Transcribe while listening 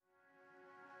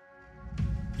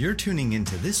You're tuning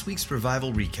into this week's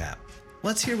Revival Recap.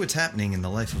 Let's hear what's happening in the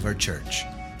life of our church.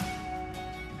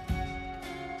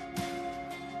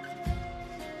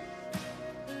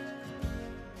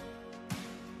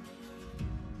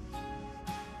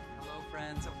 Hello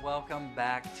friends, welcome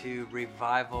back to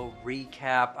Revival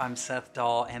Recap. I'm Seth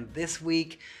Dahl, and this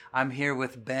week I'm here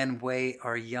with Ben Waite,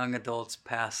 our young adults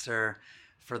pastor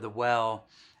for The Well.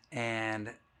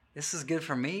 And this is good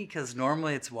for me because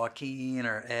normally it's Joaquin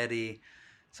or Eddie.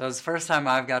 So it's the first time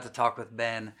I've got to talk with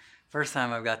Ben. First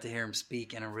time I've got to hear him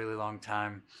speak in a really long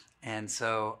time. And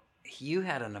so you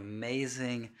had an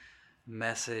amazing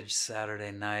message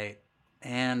Saturday night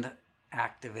and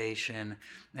activation.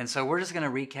 And so we're just going to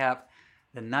recap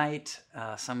the night,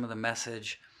 some of the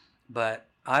message. But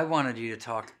I wanted you to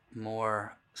talk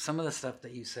more. Some of the stuff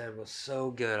that you said was so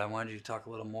good. I wanted you to talk a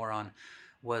little more on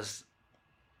was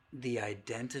the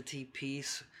identity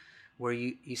piece, where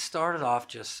you started off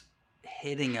just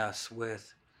hitting us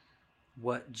with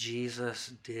what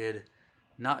Jesus did,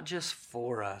 not just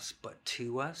for us, but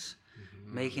to us,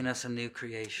 making us a new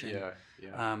creation.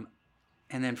 And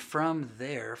then from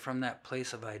there, from that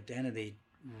place of identity,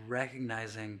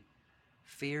 recognizing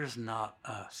fear's not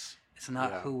us. It's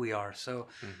not who we are. So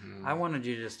I wanted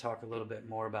you to just talk a little bit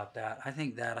more about that. I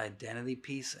think that identity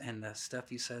piece and the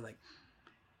stuff you said, like,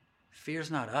 fear's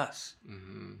not us.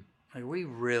 Like, we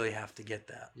really have to get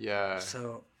that.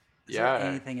 So is there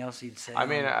anything else you'd say? I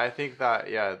mean, I think that,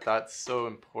 that's so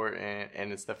important.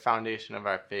 And it's the foundation of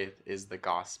our faith is the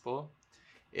gospel.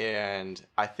 And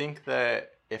I think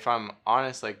that if I'm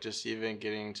honest, like just even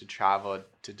getting to travel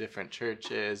to different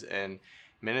churches and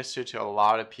minister to a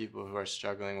lot of people who are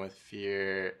struggling with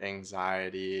fear,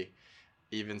 anxiety,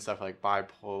 even stuff like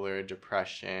bipolar,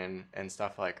 depression, and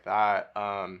stuff like that,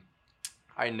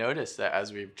 I noticed that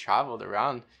as we've traveled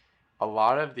around, a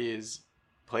lot of these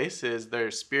places,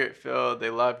 they're spirit-filled, they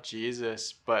love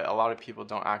Jesus, but a lot of people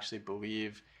don't actually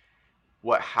believe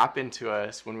what happened to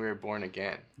us when we were born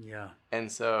again.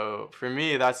 And so for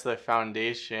me, that's the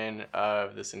foundation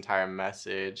of this entire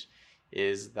message,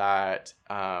 is that,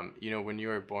 when you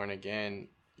were born again,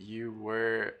 you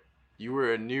were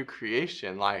a new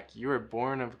creation. Like, you were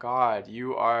born of God.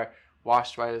 You are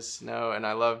washed white as snow. And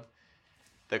I love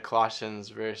the Colossians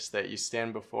verse that you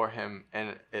stand before him,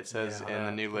 and it says in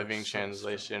the New Living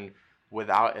Translation,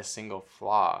 without a single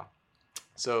flaw.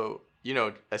 So,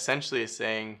 essentially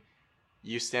saying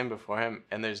you stand before him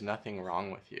and there's nothing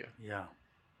wrong with you.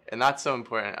 And that's so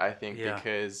important, I think,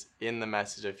 because in the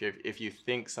message, if you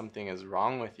think something is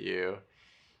wrong with you,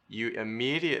 you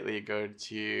immediately go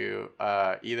to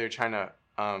either trying to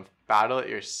battle it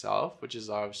yourself, which is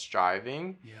a lot of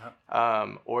striving,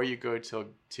 or you go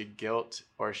to guilt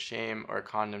or shame or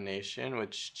condemnation,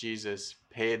 which Jesus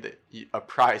paid a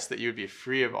price that you would be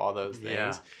free of all those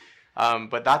things.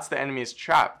 But that's the enemy's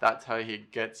trap. That's how he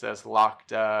gets us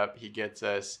locked up. He gets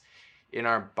us in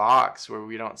our box where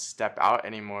we don't step out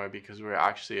anymore because we're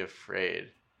actually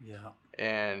afraid.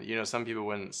 And, some people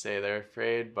wouldn't say they're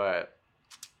afraid, but,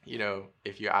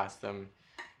 if you ask them,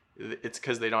 it's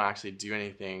because they don't actually do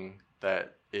anything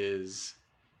that is,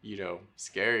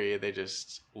 scary. They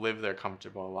just live their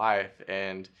comfortable life.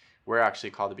 And we're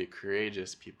actually called to be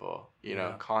courageous people,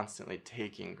 constantly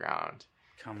taking ground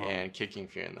and kicking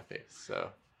fear in the face. So,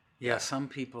 some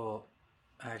people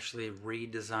actually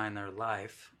redesign their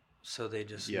life so they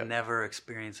just never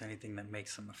experience anything that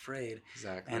makes them afraid.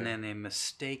 And then they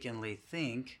mistakenly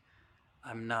think,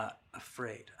 I'm not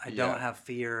afraid. I don't have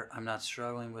fear. I'm not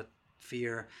struggling with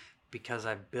fear because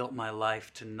I've built my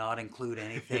life to not include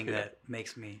anything that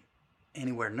makes me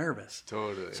anywhere nervous.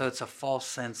 Totally. So it's a false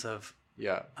sense of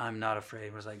I'm not afraid.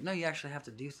 It was like, no, you actually have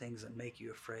to do things that make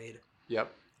you afraid.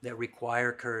 That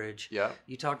require courage.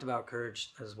 You talked about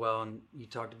courage as well, and you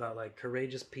talked about, like,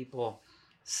 courageous people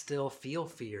still feel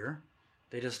fear.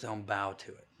 They just don't bow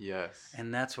to it.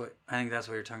 And I think that's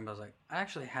what you're talking about. I was like, I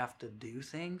actually have to do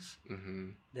things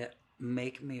that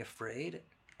make me afraid.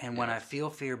 And when I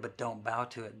feel fear but don't bow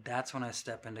to it, that's when I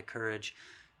step into courage.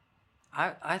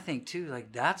 I think, too,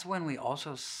 like, that's when we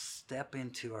also step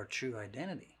into our true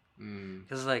identity.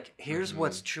 Because, like, here's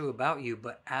what's true about you,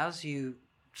 but as you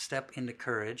step into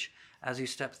courage, as you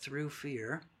step through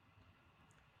fear,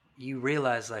 you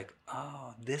realize, like,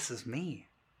 oh, this is me.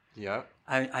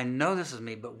 I know this is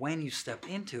me, but when you step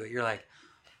into it, you're like,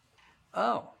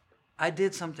 oh, I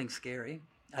did something scary.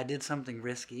 I did something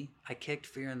risky. I kicked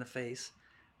fear in the face.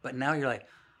 But now you're like,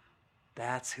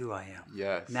 that's who I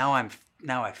am.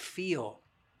 Now I feel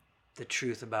the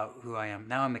truth about who I am.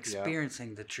 Now I'm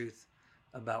experiencing the truth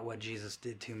about what Jesus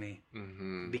did to me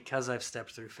Mm-hmm. because I've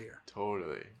stepped through fear.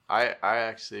 Totally. I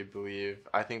actually believe,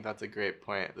 I think that's a great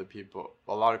point.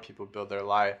 A lot of people build their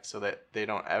life so that they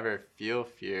don't ever feel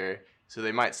fear. So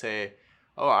they might say,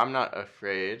 "Oh, I'm not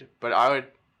afraid." But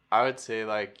I would say,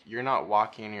 like, you're not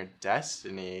walking in your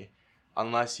destiny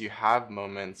unless you have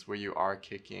moments where you are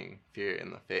kicking fear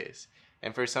in the face.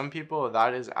 And for some people,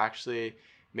 that is actually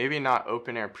maybe not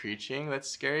open air preaching that's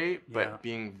scary, but Yeah.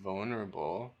 being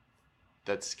vulnerable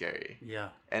that's scary. Yeah.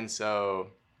 And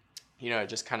so, it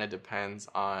just kind of depends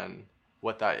on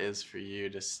what that is for you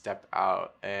to step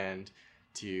out and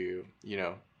to,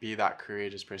 be that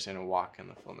courageous person and walk in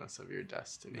the fullness of your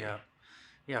destiny. Yeah.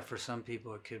 Yeah. For some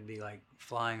people, it could be like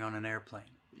flying on an airplane.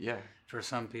 Yeah. For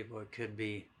some people, it could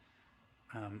be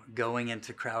going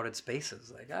into crowded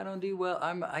spaces. Like, I don't do well.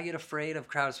 I get afraid of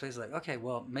crowded spaces. Like, okay,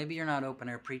 well, maybe you're not open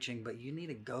air preaching, but you need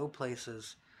to go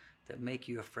places that make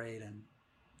you afraid and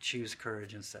choose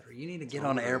courage instead. Or you need to get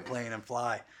on an airplane and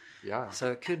fly. Yeah.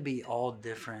 So it could be all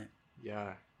different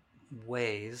Yeah.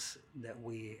 ways that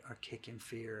we are kicking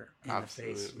fear in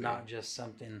Absolutely. the face, not just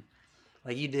something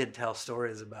like you did tell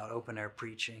stories about open air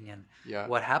preaching and Yeah.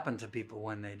 what happened to people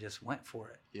when they just went for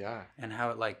it Yeah. and how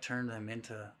it like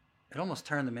it almost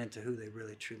turned them into who they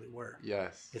really truly were.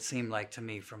 Yes. It seemed like to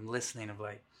me from listening of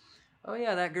like, oh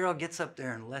yeah, that girl gets up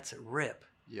there and lets it rip.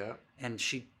 Yeah. And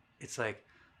it's like,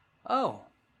 oh,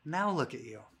 now look at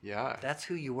you. Yeah. That's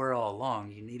who you were all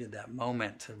along. You needed that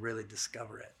moment to really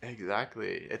discover it.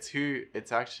 Exactly.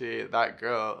 It's actually that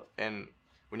girl. And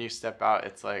when you step out,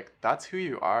 it's like, that's who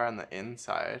you are on the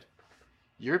inside.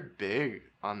 You're big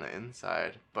on the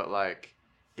inside, but like,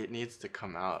 it needs to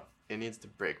come out. It needs to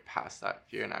break past that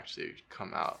fear and actually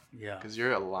come out. Yeah. Because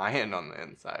you're a lion on the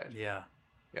inside. Yeah.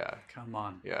 Yeah. Come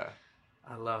on. Yeah.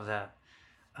 I love that.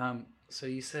 So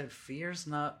you said fear's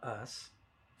not us.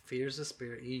 Fear's a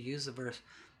spirit. You use the verse,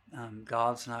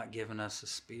 God's not given us a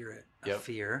spirit of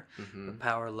fear, but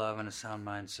power, love, and a sound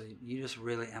mind. So you just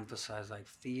really emphasize like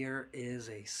fear is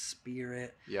a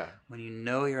spirit. Yeah. When you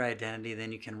know your identity,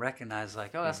 then you can recognize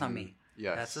like, oh, that's not me.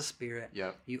 Yes. That's a spirit.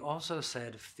 Yep. You also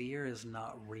said fear is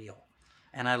not real.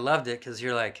 And I loved it because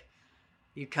you're like,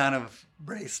 you kind of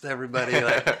braced everybody.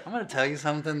 Like, I'm going to tell you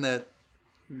something that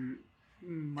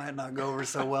might not go over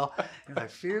so well. You're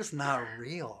like, fear's not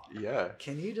real. Yeah.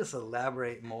 Can you just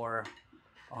elaborate more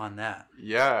on that?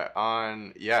 Yeah.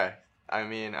 I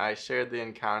mean, I shared the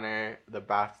encounter, the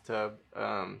bathtub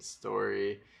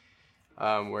story,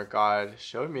 where God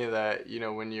showed me that,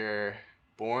 when you're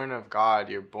born of God,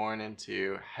 you're born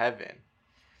into heaven.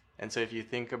 And so if you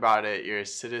think about it, you're a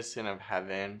citizen of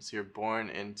heaven. So you're born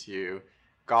into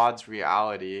God's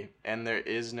reality, and there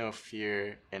is no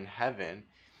fear in heaven.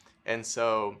 And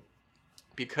so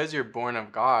because you're born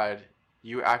of God,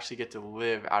 you actually get to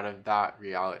live out of that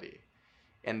reality.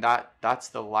 And that's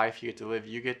the life you get to live.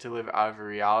 You get to live out of a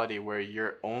reality where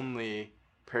you're only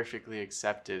perfectly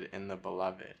accepted in the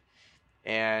beloved.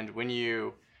 And when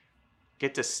you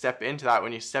get to step into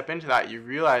that, you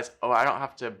realize, oh, I don't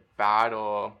have to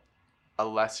battle a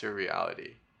lesser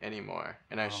reality anymore.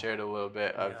 And I shared a little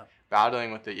bit of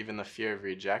battling with even the fear of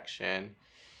rejection.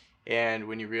 And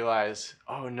when you realize,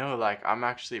 oh no, like I'm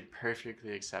actually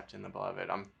perfectly accepted in the beloved.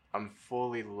 I'm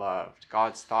fully loved.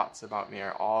 God's thoughts about me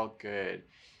are all good.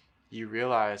 You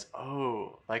realize,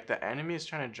 oh, like the enemy is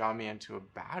trying to draw me into a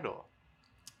battle.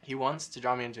 He wants to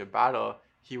draw me into a battle.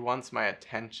 He wants my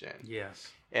attention.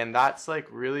 Yes. And that's like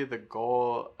really the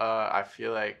goal, I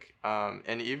feel like.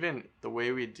 And even the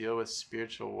way we deal with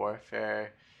spiritual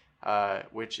warfare,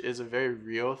 which is a very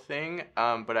real thing.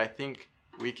 But I think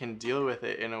we can deal with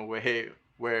it in a way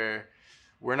where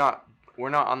we're not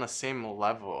on the same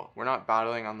level. We're not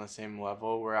battling on the same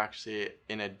level. We're actually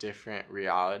in a different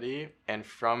reality. And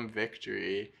from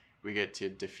victory, we get to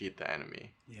defeat the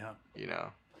enemy. Yeah.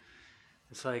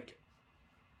 It's like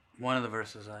one of the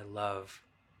verses I love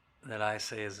that I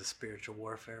say is a spiritual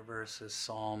warfare verse is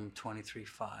Psalm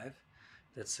 23:5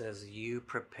 that says, you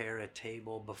prepare a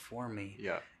table before me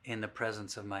in the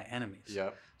presence of my enemies.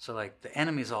 Yeah. So like the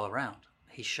enemy's all around.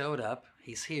 He showed up.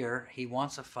 He's here. He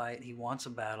wants a fight. He wants a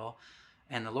battle.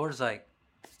 And the Lord's like,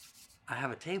 I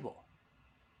have a table.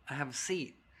 I have a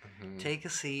seat. Mm-hmm. Take a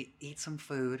seat, eat some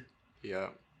food. Yeah.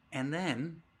 And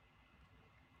then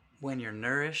when you're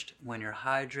nourished, when you're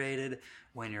hydrated,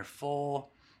 when you're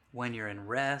full, when you're in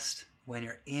rest, when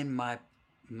you're in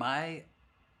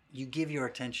you give your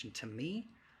attention to me,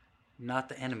 not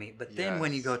the enemy. But then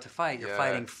when you go to fight, you're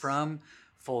fighting from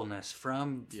fullness,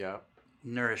 from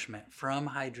nourishment, from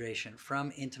hydration,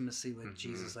 from intimacy with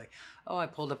Jesus. Like, oh, I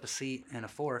pulled up a seat and a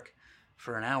fork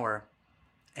for an hour,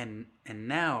 and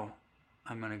now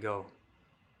I'm going to go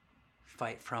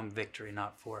fight from victory,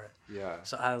 not for it. Yeah.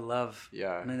 So I love,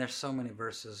 Yeah. I mean, there's so many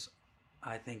verses,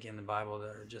 I think, in the Bible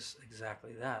that are just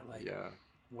exactly that. Like, Yeah.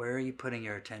 where are you putting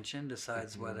your attention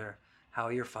decides whether, how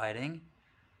you're fighting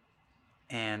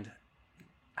and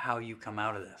how you come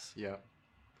out of this. Yeah.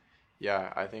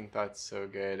 Yeah, I think that's so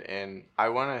good. And I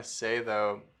want to say,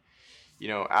 though, you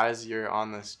know, as you're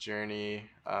on this journey,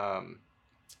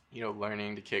 you know,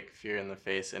 learning to kick fear in the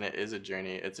face, and it is a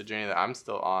journey. It's a journey that I'm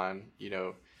still on, you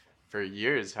know, for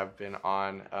years have been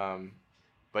on.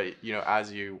 But, you know,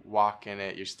 as you walk in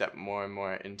it, you step more and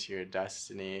more into your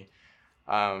destiny.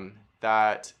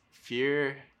 That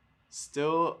fear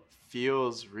still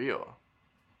feels real.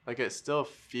 Like, it still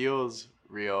feels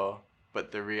real,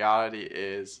 but the reality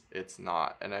is it's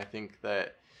not. And I think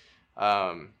that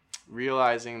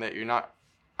realizing that you're not,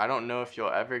 I don't know if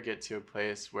you'll ever get to a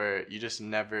place where you just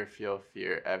never feel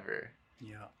fear ever.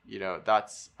 Yeah. You know,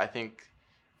 that's, I think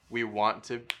we want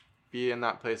to be in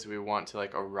that place. We want to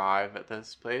like arrive at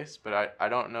this place, but I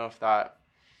don't know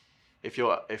if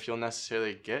you'll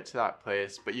necessarily get to that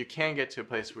place, but you can get to a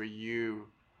place where you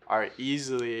are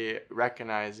easily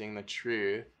recognizing the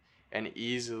truth and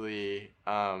easily,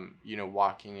 you know,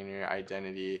 walking in your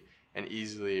identity and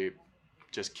easily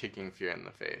just kicking fear in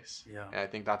the face. Yeah. And I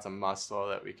think that's a muscle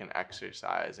that we can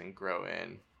exercise and grow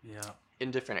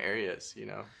in different areas, you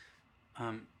know.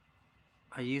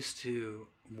 I used to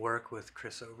work with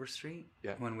Chris Overstreet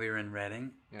when we were in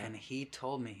Reading, and he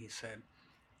told me, he said,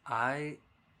 I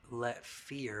let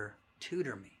fear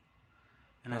tutor me.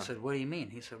 And I said, what do you mean?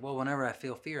 He said, well, whenever I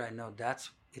feel fear, I know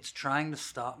it's trying to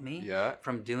stop me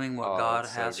from doing what God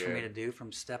has for me to do,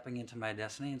 from stepping into my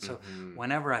destiny. And so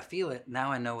whenever I feel it,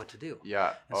 now I know what to do.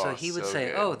 Yeah. And so he would say,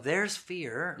 good. oh, there's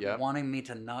fear wanting me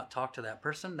to not talk to that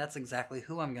person. That's exactly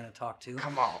who I'm going to talk to.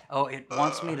 Come on. Oh, it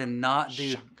wants me to not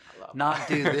do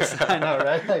this. I know,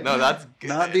 right? Like, no, that's good.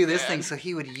 Not do this thing. So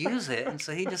he would use it. And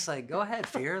so he just like, go ahead,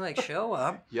 fear, like show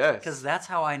up. Yes. Because that's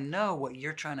how I know what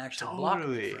you're trying to actually block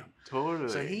me from. Totally.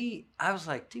 So I was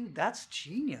like, dude, that's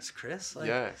genius, Chris. Like,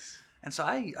 yes. And so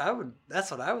I would,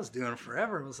 that's what I was doing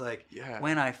forever. It was like,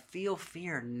 when I feel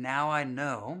fear, now I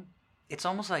know. It's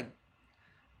almost like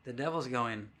the devil's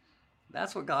going,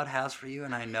 that's what God has for you,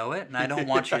 and I know it, and I don't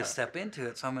want you to step into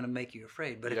it, so I'm going to make you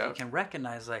afraid. But if you can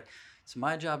recognize, like, it's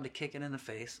my job to kick it in the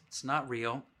face. It's not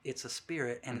real. It's a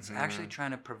spirit, and it's actually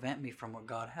trying to prevent me from what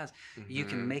God has. You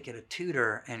can make it a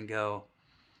tutor and go,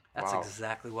 that's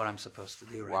exactly what I'm supposed to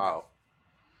do right now.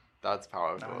 That's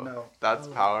powerful. I know. That's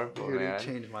powerful, Dude, man. It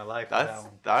changed my life.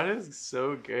 That is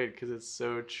so good because it's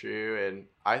so true, and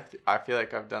I feel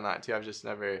like I've done that too. I've just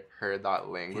never heard that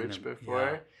language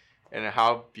before, and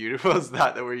how beautiful is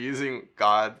that we're using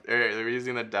we're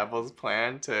using the devil's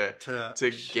plan to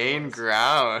gain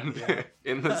ground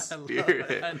in the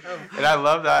spirit. I know. And I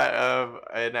love that.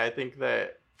 And I think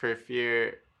that for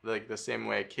fear, like the same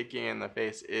way, kicking in the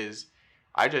face is,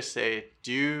 I just say,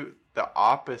 do the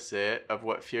opposite of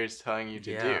what fear is telling you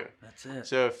to do. That's it.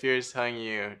 So if fear is telling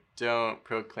you, don't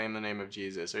proclaim the name of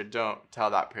Jesus, or don't tell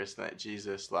that person that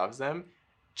Jesus loves them,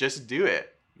 just do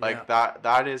it. Like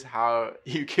that is how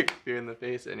you kick fear in the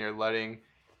face, and you're letting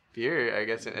fear, I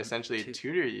guess, essentially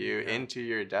tutor you into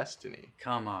your destiny.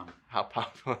 Come on. How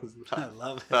powerful is that? I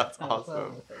love it. That's awesome.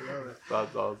 I love it.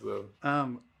 That's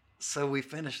awesome. So we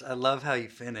finished. I love how you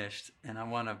finished, and I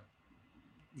want to.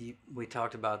 We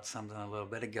talked about something a little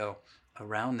bit ago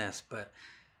around this, but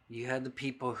you had the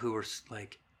people who were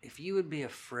like, if you would be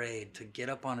afraid to get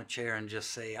up on a chair and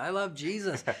just say, I love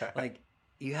Jesus, like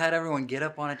you had everyone get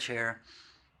up on a chair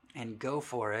and go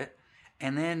for it.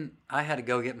 And then I had to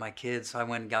go get my kids, so I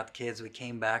went and got the kids. We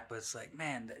came back, but it's like,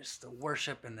 man, there's the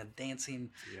worship and the dancing.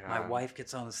 Yeah. My wife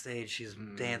gets on the stage, she's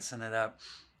dancing it up.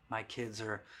 My kids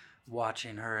are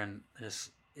watching her, and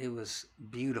it was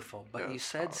beautiful. But you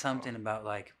said something about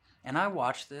like, and I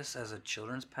watched this as a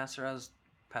children's pastor. I was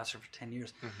pastor for 10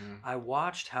 years. I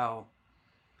watched how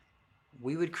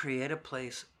we would create a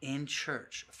place in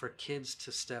church for kids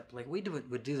to step, like we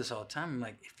would do this all the time. I'm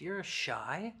like, if you're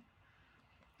shy,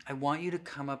 I want you to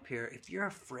come up here. If you're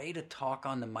afraid to talk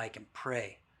on the mic and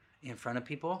pray in front of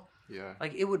people,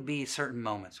 like it would be certain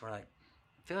moments where like,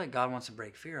 I feel like God wants to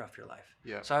break fear off your life.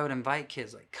 So I would invite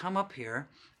kids, like, come up here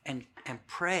and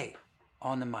pray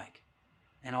on the mic,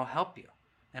 and I'll help you.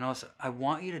 And also, I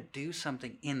want you to do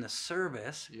something in the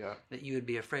service that you would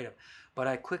be afraid of. But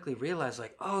I quickly realized,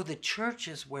 like, oh, the church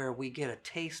is where we get a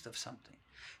taste of something.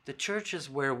 The church is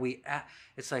where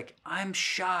it's like, I'm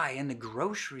shy in the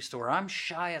grocery store. I'm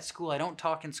shy at school. I don't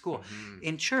talk in school.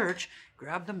 In church,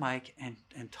 grab the mic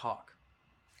and talk.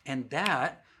 And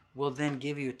that will then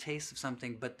give you a taste of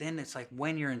something. But then it's like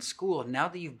when you're in school, now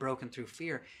that you've broken through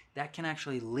fear, that can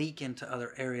actually leak into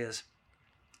other areas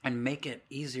and make it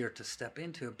easier to step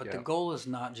into it. But the goal is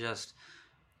not just,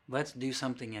 let's do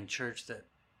something in church that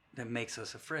makes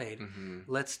us afraid.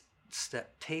 Let's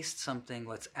taste something,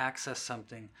 let's access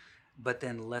something, but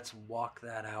then let's walk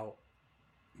that out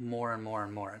more and more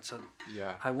and more. And so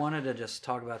I wanted to just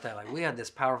talk about that. Like, we had this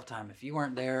powerful time. If you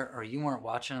weren't there or you weren't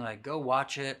watching, like, go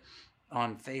watch it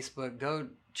on Facebook, go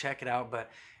check it out. But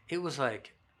it was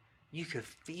like, you could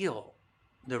feel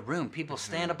the room. People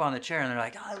stand up on the chair and they're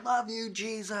like, I love you,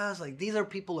 Jesus. Like, these are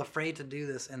people afraid to do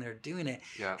this, and they're doing it.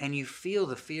 And you feel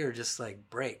the fear just like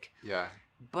break.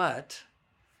 But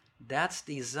that's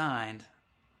designed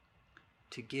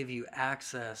to give you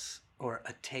access or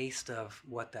a taste of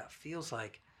what that feels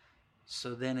like.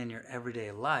 So then in your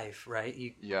everyday life, right?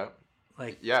 You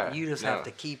just have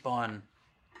to keep on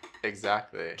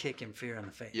kicking fear in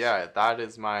the face. Yeah, that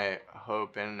is my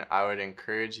hope. And I would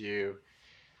encourage you,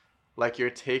 like, you're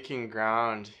taking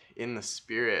ground in the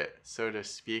spirit, so to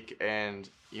speak. And,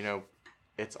 you know,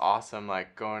 it's awesome,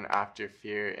 like, going after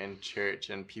fear in church,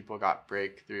 and people got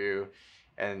breakthrough.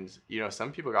 And, you know,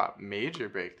 some people got major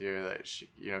breakthrough that,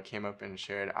 you know, came up and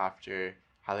shared after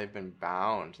how they've been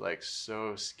bound, like,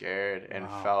 so scared, and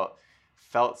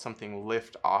felt something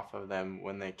lift off of them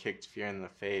when they kicked fear in the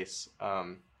face.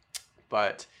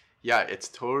 But yeah, it's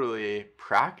totally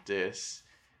practice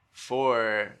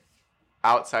for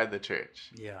outside the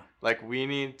church. Like, we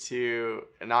need to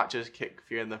not just kick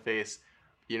fear in the face,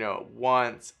 you know,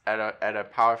 once at a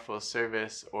powerful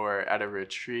service or at a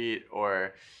retreat,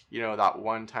 or, you know, that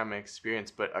one-time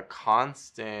experience, but a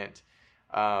constant,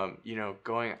 you know,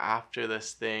 going after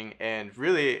this thing. And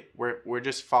really, we're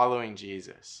just following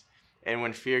Jesus. And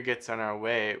when fear gets on our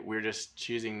way, we're just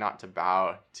choosing not to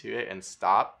bow to it and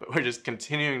stop, but we're just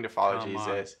continuing to follow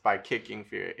Jesus by kicking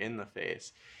fear in the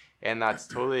face. And that's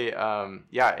totally,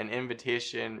 an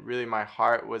invitation. Really, my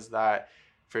heart was that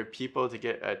for people to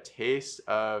get a taste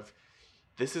of,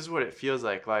 this is what it feels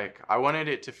like. Like, I wanted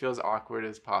it to feel as awkward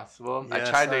as possible. Yes,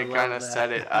 I tried to kind of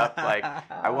set it up. Like,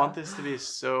 I want this to be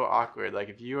so awkward. Like,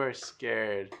 if you are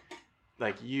scared,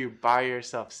 like, you by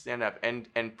yourself stand up and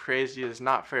praise Jesus,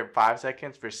 not for 5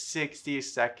 seconds, for 60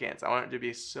 seconds. I want it to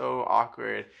be so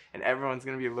awkward, and everyone's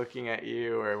going to be looking at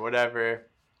you or whatever.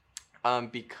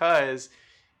 Because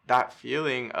that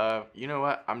feeling of, you know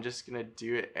what, I'm just going to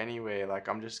do it anyway, like,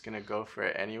 I'm just going to go for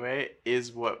it anyway,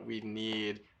 is what we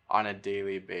need on a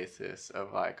daily basis.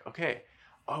 Of like, okay,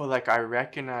 like, I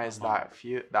recognize that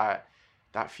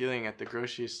feeling at the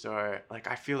grocery store. Like,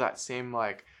 I feel that same,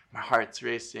 like, my heart's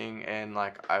racing, and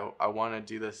like, I want to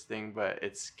do this thing, but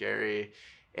it's scary.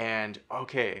 And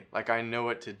okay, like, I know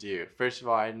what to do. First of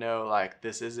all, I know, like,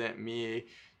 this isn't me.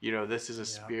 You know, this is a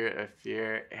spirit of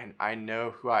fear, and I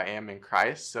know who I am in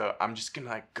Christ, so I'm just gonna,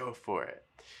 like, go for it.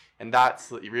 And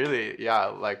that's really,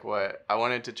 like, what I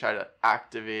wanted to try to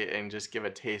activate and just give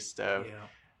a taste of.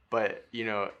 But, you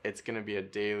know, it's gonna be a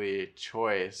daily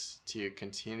choice to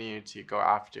continue to go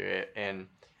after it. And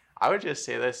I would just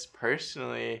say this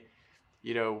personally,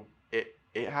 you know, it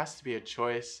has to be a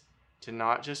choice to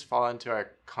not just fall into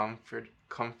our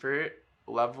comfort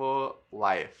level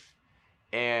life.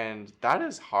 And that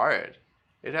is hard.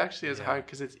 It actually is hard,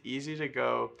 because it's easy to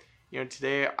go, you know,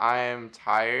 today I am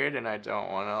tired and I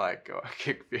don't want to, like, go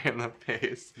kick fear in the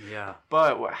face.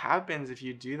 But what happens if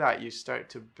you do that, you start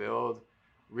to build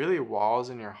really walls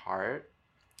in your heart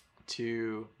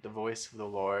to the voice of the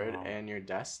Lord and your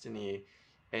destiny.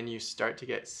 And you start to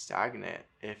get stagnant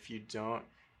if you don't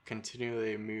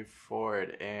continually move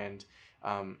forward and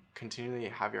continually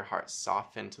have your heart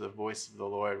soften to the voice of the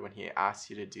Lord when he asks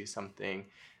you to do something.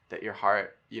 That your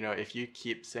heart, you know, if you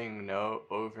keep saying no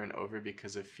over and over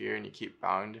because of fear, and you keep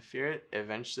bowing to fear,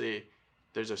 eventually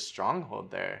there's a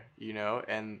stronghold there, you know,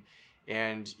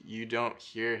 and you don't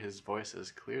hear his voice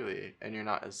as clearly, and you're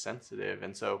not as sensitive.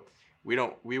 And so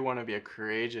we want to be a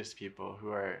courageous people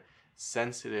who are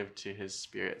sensitive to his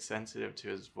spirit, sensitive to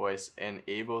his voice, and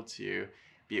able to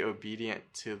be obedient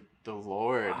to the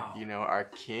Lord, you know, our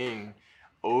King,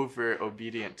 over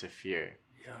obedient to fear.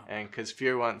 And because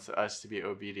fear wants us to be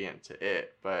obedient to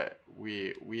it, but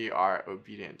we are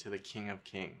obedient to the King of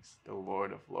Kings, the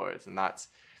Lord of Lords, and that's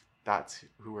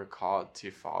who we're called to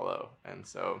follow. And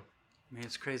so, I mean,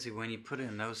 it's crazy when you put it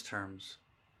in those terms.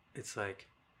 It's like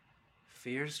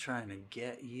fear's trying to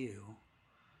get you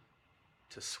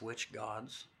to switch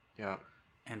gods.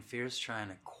 And fear's trying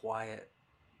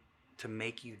to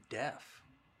make you deaf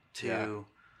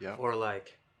or,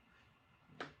 like,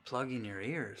 plugging your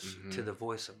ears to the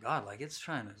voice of God. Like, it's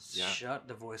trying to shut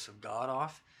the voice of God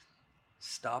off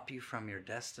stop you from your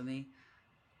destiny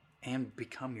and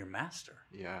become your master.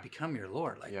 Yeah. Become your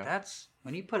Lord. Like Yeah. that's,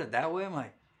 when you put it that way, I'm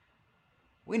like,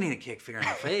 we need to kick fear in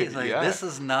the face. Like Yeah. this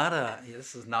is not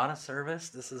a service.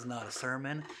 This is not a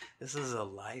sermon. This is a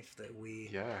life that we,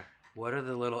 Yeah. what are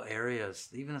the little areas,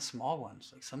 even the small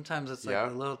ones? Like sometimes it's like Yeah.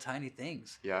 the little tiny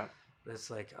things. Yeah. But it's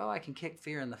like, oh, I can kick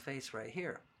fear in the face right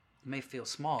here. It may feel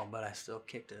small, but I still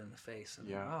kicked it in the face. And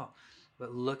Yeah. oh,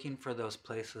 but looking for those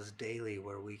places daily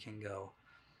where we can go,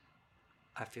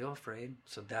 I feel afraid,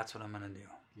 so that's what I'm going to do.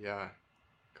 Yeah.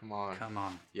 Come on. Come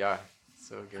on. Yeah.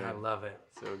 So good. I love it.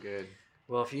 So good.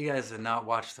 Well, if you guys did not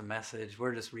watch the message,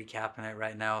 we're just recapping it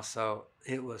right now. So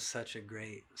it was such a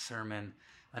great sermon.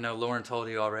 I know Lauren told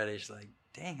you already. She's like,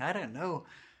 dang, I didn't know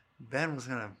Ben was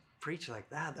going to preach like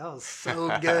that. That was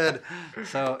so good.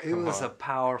 So it was a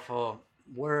powerful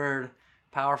word,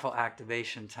 powerful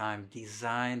activation time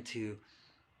designed to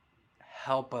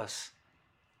help us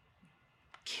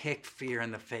kick fear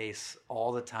in the face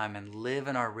all the time and live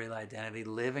in our real identity,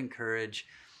 live in courage,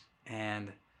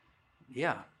 and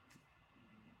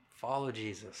follow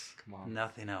Jesus. Come on.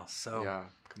 Nothing else. So Yeah.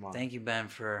 Come on. thank you, Ben,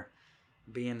 for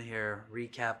being here,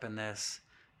 recapping this.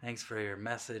 Thanks for your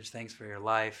message. Thanks for your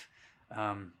life.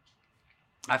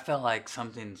 I felt like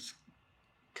something's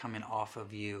coming off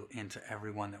of you into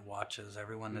everyone that watches,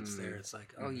 everyone that's there. It's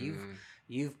like, oh,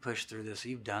 you've pushed through this.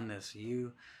 You've done this.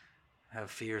 You have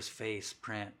fear's face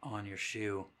print on your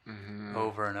shoe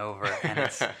over and over, and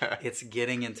it's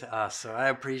getting into us. So I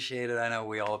appreciate it. I know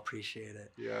we all appreciate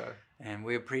it. Yeah. And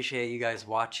we appreciate you guys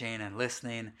watching and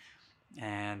listening.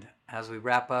 And as we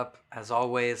wrap up, as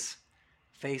always,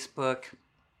 Facebook,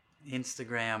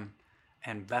 Instagram,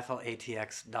 and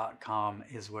BethelATX.com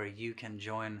is where you can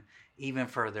join even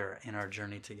further in our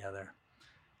journey together.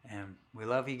 And we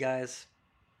love you guys,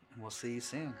 and we'll see you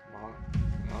soon. Come on.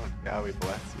 Come on. Yeah, we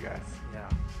bless you guys. Yeah.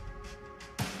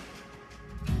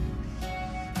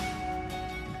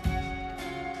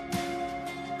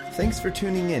 Thanks for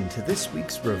tuning in to this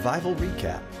week's Revival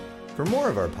Recap. For more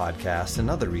of our podcasts and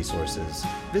other resources,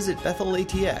 visit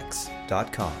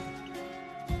BethelATX.com.